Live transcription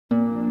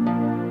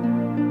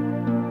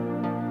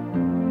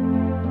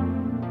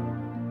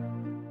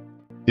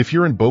If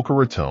you're in Boca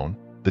Raton,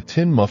 the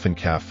Tin Muffin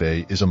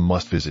Cafe is a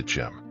must-visit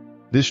gem.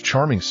 This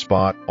charming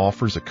spot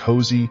offers a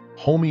cozy,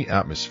 homey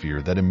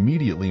atmosphere that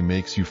immediately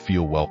makes you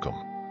feel welcome.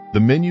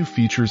 The menu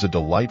features a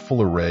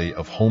delightful array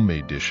of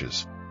homemade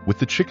dishes, with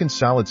the chicken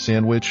salad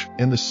sandwich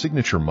and the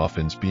signature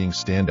muffins being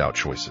standout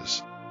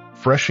choices.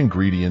 Fresh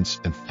ingredients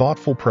and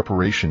thoughtful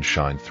preparation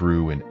shine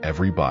through in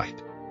every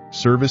bite.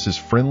 Service is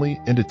friendly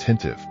and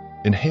attentive,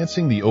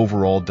 enhancing the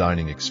overall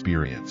dining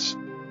experience.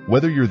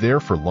 Whether you're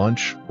there for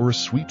lunch or a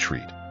sweet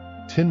treat,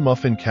 Tin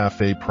Muffin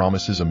Cafe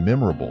promises a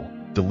memorable,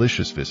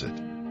 delicious visit.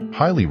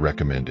 Highly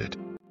recommended.